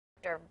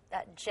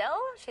Jill.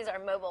 She's our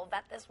mobile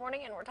vet this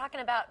morning, and we're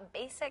talking about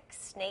basic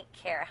snake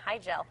care. Hi,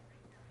 Jill.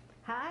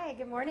 Hi,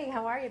 good morning.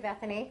 How are you,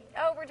 Bethany?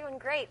 Oh, we're doing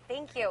great.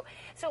 Thank you.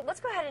 So let's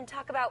go ahead and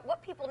talk about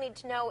what people need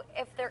to know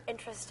if they're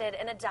interested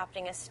in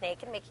adopting a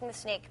snake and making the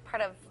snake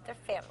part of their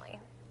family.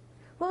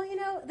 Well, you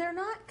know, they're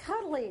not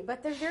cuddly,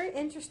 but they're very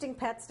interesting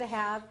pets to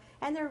have,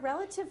 and they're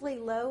relatively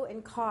low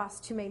in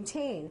cost to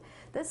maintain.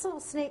 This little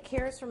snake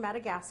here is from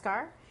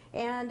Madagascar,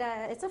 and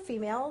it's a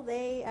female.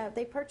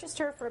 They purchased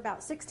her for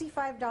about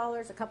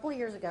 $65 a couple of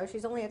years ago.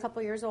 She's only a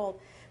couple years old.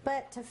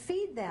 But to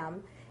feed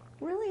them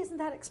really isn't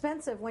that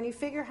expensive. When you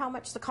figure how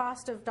much the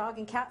cost of dog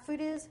and cat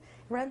food is, it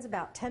runs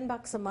about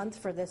 $10 a month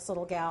for this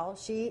little gal.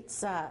 She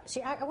eats, I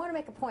want to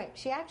make a point.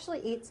 She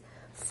actually eats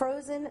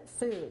frozen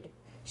food.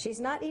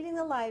 She's not eating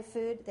the live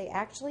food. They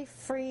actually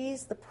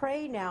freeze the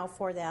prey now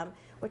for them,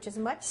 which is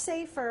much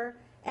safer,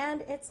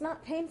 and it's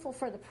not painful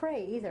for the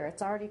prey either.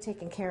 It's already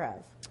taken care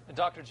of. And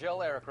Dr.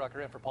 Jill, Eric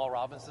Rucker in for Paul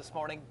Robbins this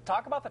morning.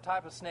 Talk about the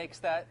type of snakes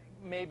that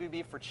maybe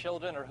be for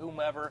children or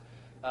whomever.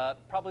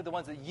 Probably the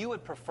ones that you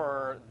would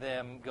prefer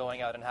them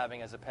going out and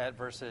having as a pet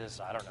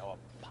versus, I don't know,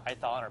 a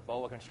python or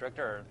boa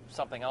constrictor or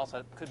something else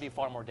that could be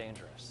far more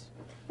dangerous.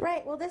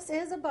 Right. Well, this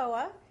is a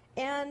boa.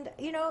 And,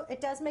 you know,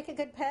 it does make a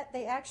good pet.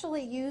 They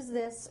actually use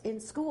this in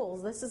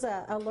schools. This is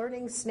a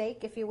learning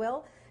snake, if you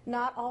will.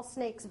 Not all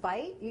snakes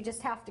bite. You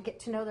just have to get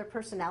to know their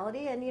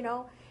personality. And, you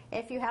know,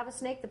 if you have a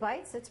snake that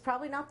bites, it's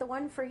probably not the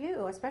one for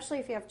you, especially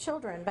if you have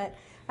children. But,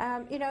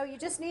 you know, you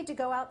just need to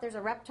go out. There's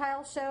a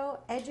reptile show.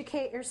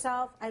 Educate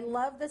yourself. I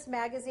love this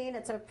magazine.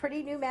 It's a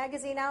pretty new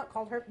magazine out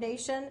called Herp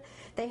Nation.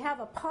 They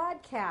have a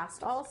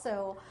podcast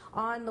also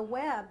on the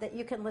web that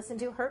you can listen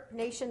to,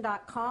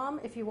 herpnation.com,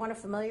 if you want to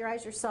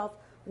familiarize yourself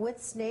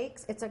with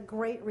snakes. It's a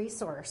great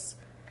resource.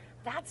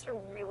 That's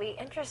really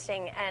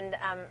interesting, and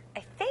I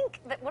think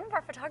that one of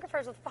our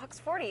photographers with Fox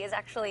 40 is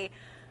actually,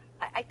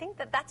 I think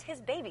that's his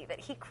baby,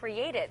 that he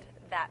created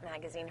that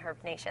magazine,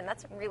 Herp Nation.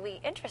 That's really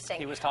interesting.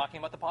 He was talking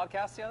about the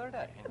podcast the other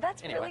day.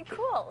 That's really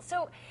cool.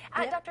 So,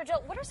 Dr.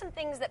 Jill, what are some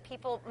things that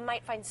people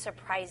might find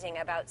surprising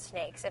about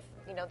snakes if,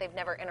 you know, they've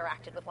never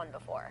interacted with one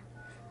before?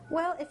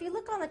 Well, if you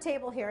look on the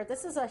table here,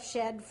 this is a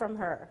shed from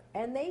her,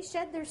 and they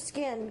shed their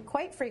skin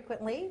quite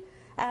frequently.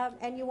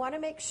 And you want to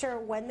make sure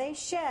when they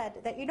shed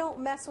that you don't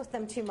mess with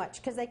them too much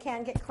because they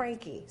can get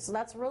cranky. So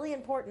that's really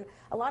important.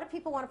 A lot of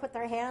people want to put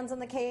their hands in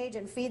the cage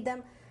and feed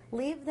them.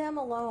 Leave them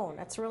alone.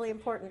 That's really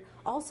important.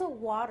 Also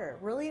water.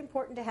 Really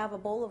important to have a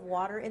bowl of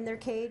water in their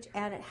cage,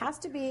 and it has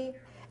to be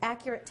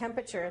accurate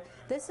temperature.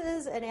 This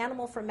is an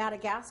animal from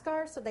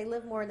Madagascar, so they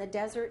live more in the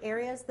desert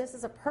areas. This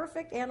is a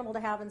perfect animal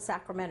to have in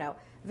Sacramento.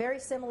 Very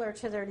similar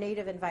to their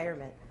native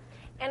environment.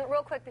 And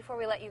real quick before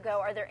we let you go,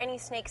 are there any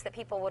snakes that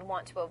people would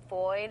want to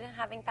avoid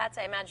having pets?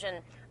 I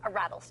imagine a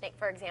rattlesnake,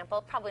 for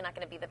example, probably not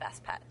going to be the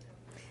best pet.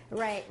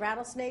 Right,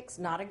 rattlesnakes,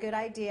 not a good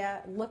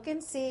idea. Look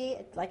and see.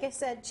 Like I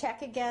said,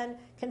 check again.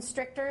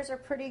 Constrictors are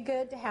pretty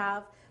good to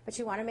have, but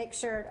you want to make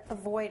sure to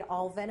avoid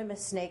all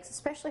venomous snakes,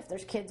 especially if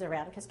there's kids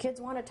around, because kids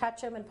want to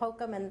touch them and poke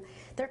them, and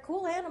they're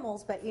cool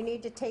animals, but you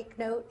need to take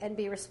note and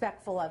be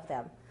respectful of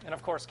them. And,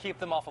 of course, keep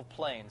them off of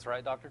planes,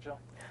 right, Dr. Jill?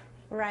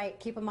 Right,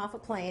 keep them off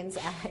of planes,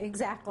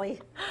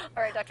 exactly.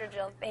 All right, Dr.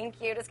 Jill,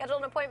 thank you. To schedule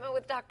an appointment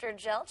with Dr.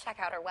 Jill,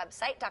 check out our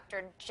website,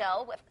 Dr.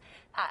 Jill with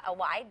a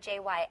Y,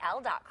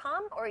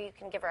 JYL.com, or you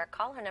can give her a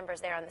call. Her number's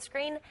there on the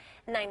screen,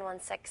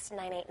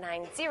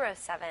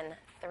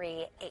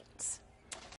 916-989-0738.